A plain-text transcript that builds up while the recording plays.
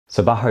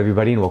Sabaha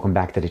everybody and welcome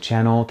back to the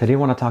channel. Today I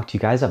want to talk to you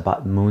guys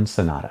about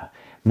MoonSonata.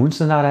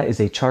 MoonSonata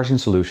is a charging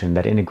solution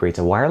that integrates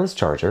a wireless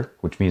charger,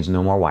 which means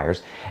no more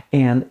wires,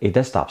 and a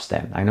desktop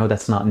stand. I know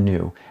that's not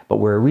new, but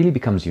where it really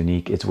becomes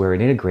unique is where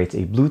it integrates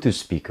a Bluetooth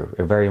speaker,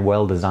 a very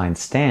well-designed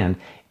stand,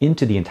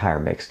 into the entire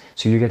mix.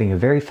 So you're getting a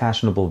very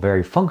fashionable,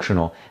 very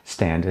functional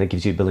stand that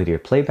gives you the ability to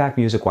play back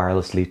music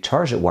wirelessly,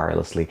 charge it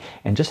wirelessly,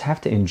 and just have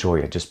to enjoy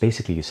it. Just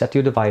basically you set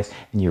your device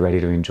and you're ready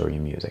to enjoy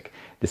your music.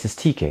 This is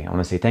TK. I want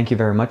to say thank you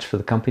very much for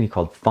the company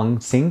called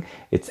Funxing.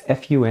 It's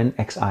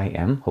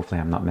Funxim.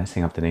 Hopefully I'm not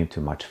messing up the name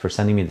too much, for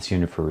sending me this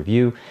unit for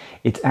review.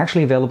 It's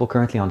actually available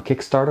currently on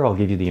Kickstarter. I'll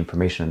give you the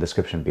information in the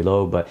description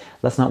below, but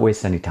let's not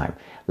waste any time.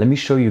 Let me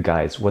show you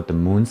guys what the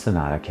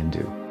MoonSonata can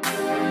do.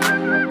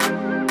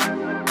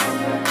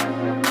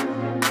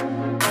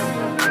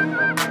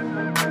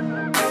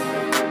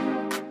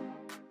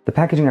 The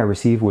packaging I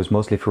received was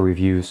mostly for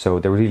review, so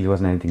there really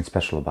wasn't anything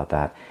special about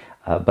that.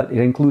 But it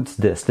includes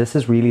this. This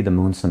is really the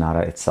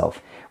MoonSonata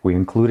itself. We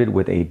included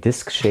with a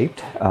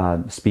disc-shaped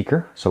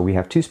speaker. So we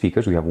have two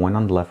speakers. We have one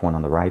on the left, one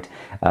on the right.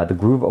 The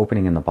groove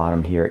opening in the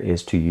bottom here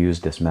is to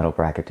use this metal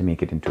bracket to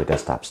make it into a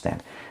desktop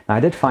stand. Now I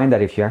did find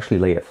that if you actually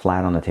lay it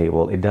flat on the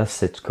table, it does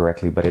sit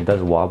correctly, but it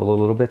does wobble a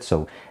little bit.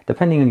 So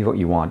depending on what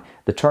you want,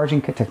 the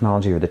charging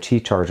technology or the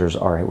Qi chargers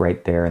are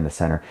right there in the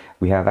center.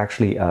 We have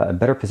actually a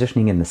better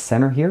positioning in the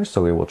center here,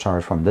 so it will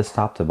charge from this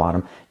top to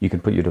bottom. You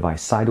can put your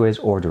device sideways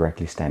or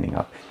directly standing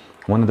up.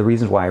 One of the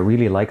reasons why I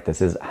really like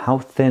this is how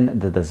thin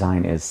the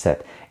design is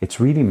set. It's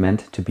really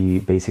meant to be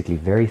basically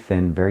very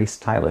thin, very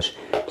stylish.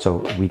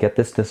 So we get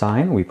this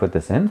design, we put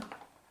this in,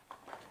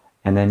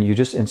 and then you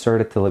just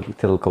insert it till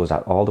it goes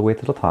out all the way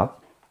to the top,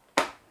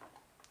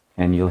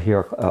 and you'll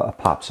hear a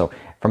pop. So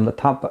from the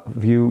top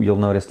view, you'll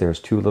notice there's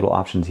two little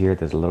options here.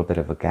 There's a little bit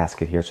of a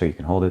gasket here so you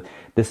can hold it.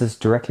 This is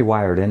directly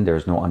wired in.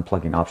 There's no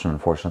unplugging option,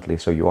 unfortunately,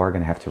 so you are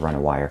going to have to run a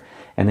wire.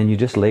 And then you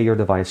just lay your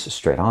device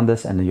straight on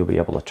this, and then you'll be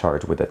able to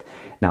charge with it.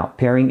 Now,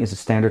 pairing is a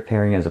standard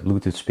pairing as a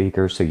Bluetooth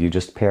speaker, so you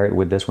just pair it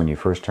with this when you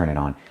first turn it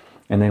on.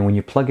 And then when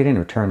you plug it in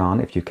or turn on,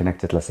 if you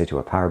connect it, let's say, to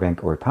a power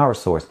bank or a power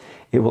source,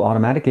 it will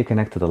automatically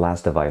connect to the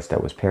last device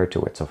that was paired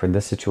to it. So for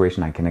this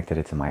situation, I connected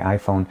it to my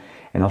iPhone,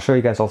 and I'll show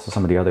you guys also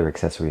some of the other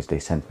accessories they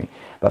sent me.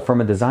 But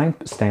from a design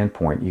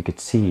standpoint, you could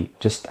see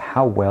just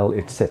how well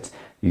it sits.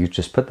 You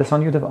just put this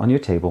on your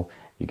table,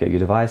 you get your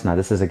device. Now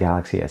this is a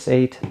Galaxy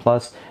S8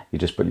 Plus. You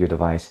just put your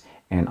device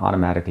and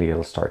automatically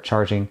it'll start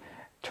charging,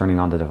 turning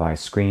on the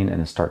device screen,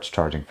 and it starts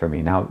charging for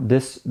me. Now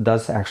this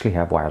does actually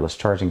have wireless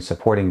charging,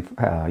 supporting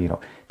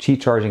Qi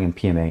charging and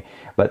PMA,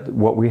 but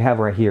what we have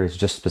right here is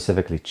just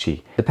specifically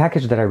Qi. The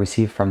package that I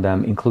received from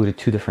them included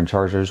two different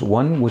chargers,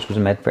 one which was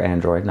meant for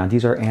Android. Now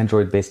these are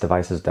Android based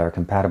devices that are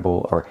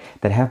compatible or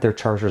that have their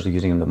chargers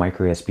using the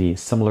micro USB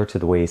similar to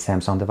the way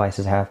Samsung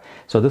devices have,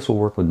 so this will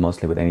work with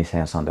mostly with any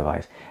Samsung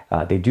device.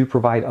 They do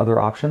provide other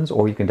options,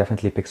 or you can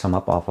definitely pick some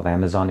up off of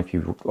Amazon if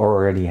you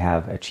already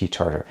have a Qi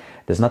charger.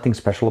 There's nothing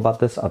special about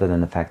this other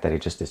than the fact that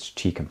it just is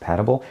Qi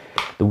compatible.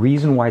 The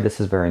reason why this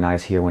is very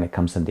nice here when it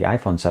comes to the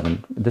iPhone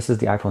 7, this is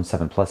the iPhone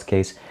 7 Plus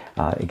case.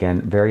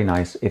 Again, very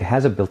nice. It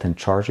has a built-in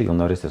charger. You'll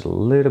notice there's a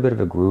little bit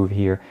of a groove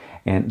here,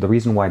 and the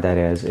reason why that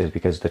is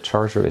because the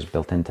charger is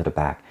built into the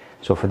back.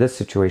 So for this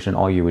situation,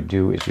 all you would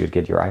do is you'd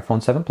get your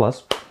iPhone 7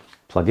 Plus,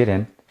 plug it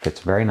in,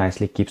 fits very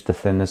nicely, keeps the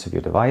thinness of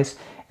your device,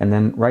 and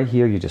then right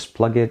here you just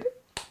plug it,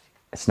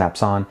 it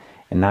snaps on,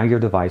 and now your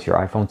device, your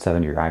iPhone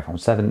 7, your iPhone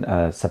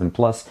 7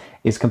 Plus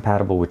is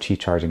compatible with Qi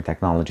charging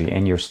technology,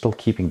 and you're still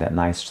keeping that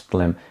nice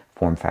slim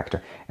form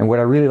factor. And what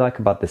I really like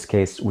about this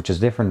case, which is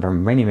different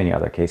from many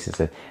other cases, is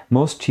that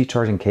most Qi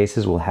charging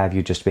cases will have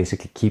you just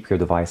basically keep your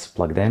device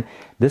plugged in.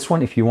 This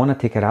one, if you want to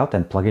take it out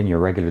and plug in your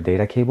regular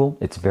data cable,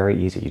 it's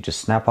very easy. You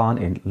just snap on,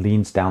 it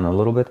leans down a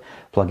little bit,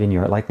 plug in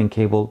your lightning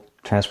cable,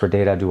 transfer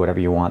data, do whatever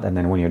you want, and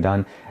then when you're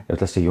done,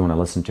 let's say you want to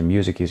listen to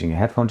music using a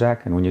headphone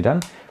jack, and when you're done,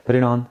 put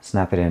it on,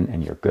 snap it in,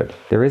 and you're good.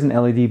 There is an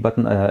LED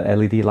button,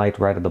 LED light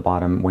right at the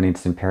bottom when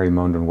it's in pairing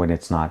mode and when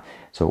it's not.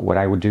 So what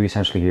I would do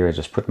essentially here is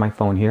just put my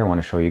phone here. I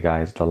want to show you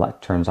guys the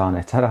light turns on.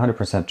 It's at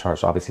 100% charge,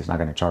 so obviously it's not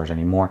going to charge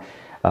anymore.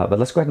 But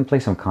let's go ahead and play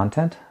some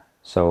content.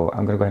 So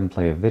I'm going to go ahead and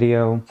play a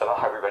video. So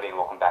hi everybody, and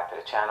welcome back to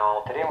the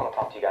channel. Today I want to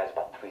talk to you guys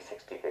about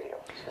 360 video.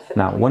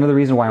 Now, one of the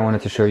reasons why I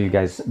wanted to show you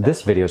guys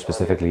this video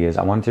specifically is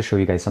I wanted to show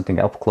you guys something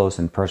up close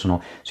and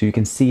personal so you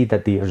can see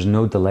that there's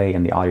no delay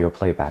in the audio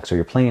playback. So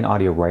you're playing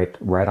audio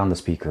right on the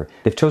speaker.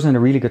 They've chosen a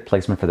really good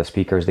placement for the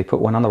speakers. They put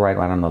one on the right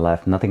on the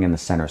left, nothing in the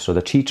center. So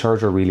the Qi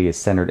charger really is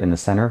centered in the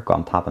center,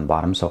 on top and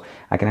bottom. So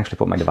I can actually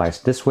put my device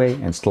this way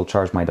and still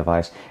charge my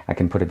device. I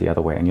can put it the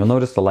other way. And you'll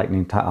notice the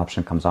lightning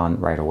option comes on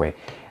right away.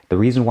 The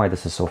reason why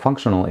this is so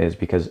functional is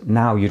because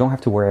now you don't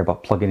have to worry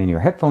about plugging in your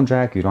headphone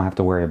jack. You don't have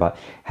to worry about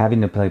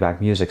having to play back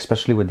music,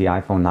 especially with the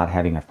iPhone not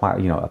having a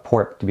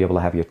port to be able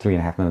to have your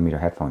 3.5mm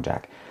headphone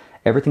jack.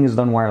 Everything is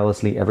done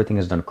wirelessly. Everything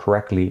is done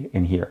correctly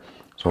in here.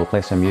 So we'll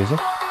play some music.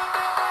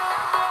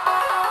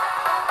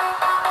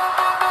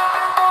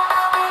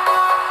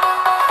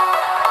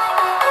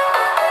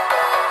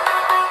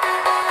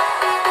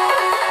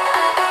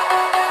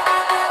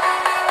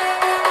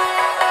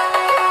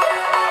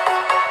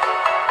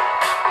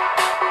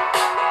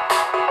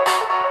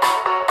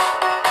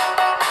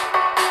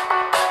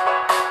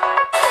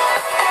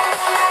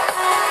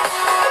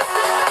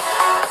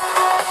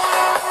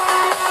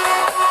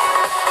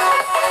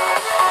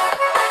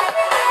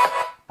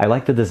 I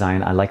like the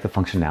design, I like the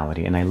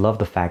functionality, and I love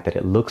the fact that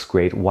it looks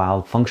great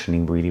while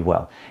functioning really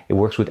well. It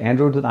works with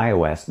Android, with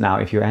iOS. Now,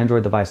 if your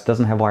Android device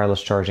doesn't have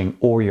wireless charging,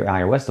 or your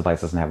iOS device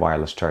doesn't have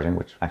wireless charging,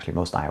 which actually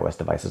most iOS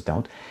devices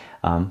don't,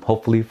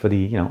 hopefully for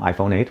the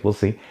iPhone 8, we'll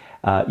see.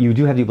 You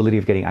do have the ability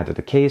of getting either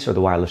the case or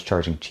the wireless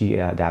charging Qi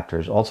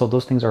adapters. Also,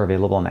 those things are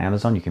available on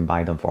Amazon. You can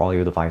buy them for all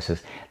your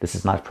devices. This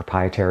is not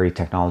proprietary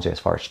technology as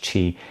far as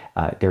Qi.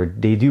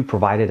 They do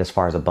provide it as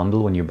far as a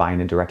bundle when you're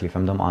buying it directly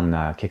from them on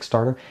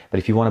Kickstarter. But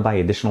if you want to buy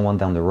additional one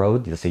down the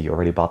road, let's say you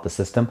already bought the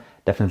system,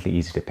 definitely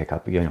easy to pick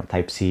up.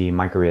 Type-C,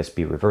 micro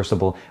USB,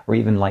 reversible, or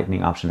even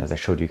Lightning option as I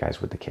showed you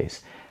guys with the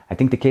case. I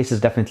think the case is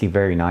definitely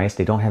very nice.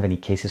 They don't have any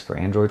cases for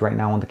Android right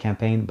now on the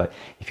campaign, but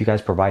if you guys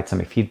provide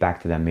some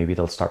feedback to them, maybe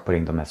they'll start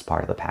putting them as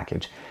part of the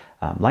package.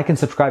 Like and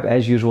subscribe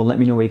as usual. Let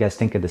me know what you guys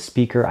think of the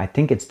speaker. I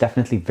think it's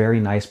definitely very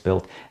nice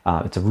built.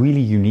 It's a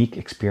really unique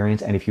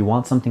experience, and if you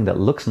want something that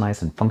looks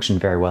nice and functions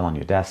very well on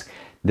your desk,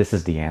 this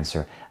is the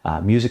answer.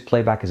 Music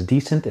playback is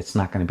decent. It's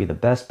not going to be the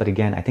best, but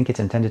again, I think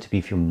it's intended to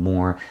be for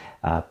more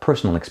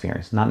personal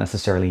experience, not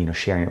necessarily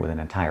sharing it with an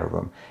entire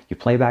room. You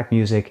play back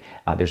music.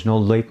 There's no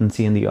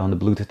latency on the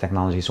Bluetooth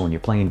technology, so when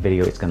you're playing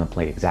video, it's going to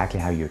play exactly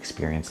how you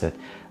experience it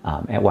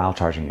while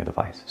charging your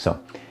device. So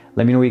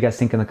let me know what you guys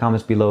think in the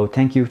comments below.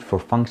 Thank you for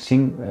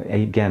functioning,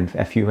 again,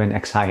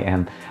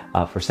 FUNXIM,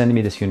 for sending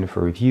me this unit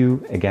for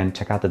review. Again,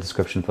 check out the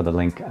description for the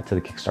link to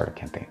the Kickstarter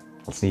campaign.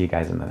 I'll see you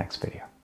guys in the next video.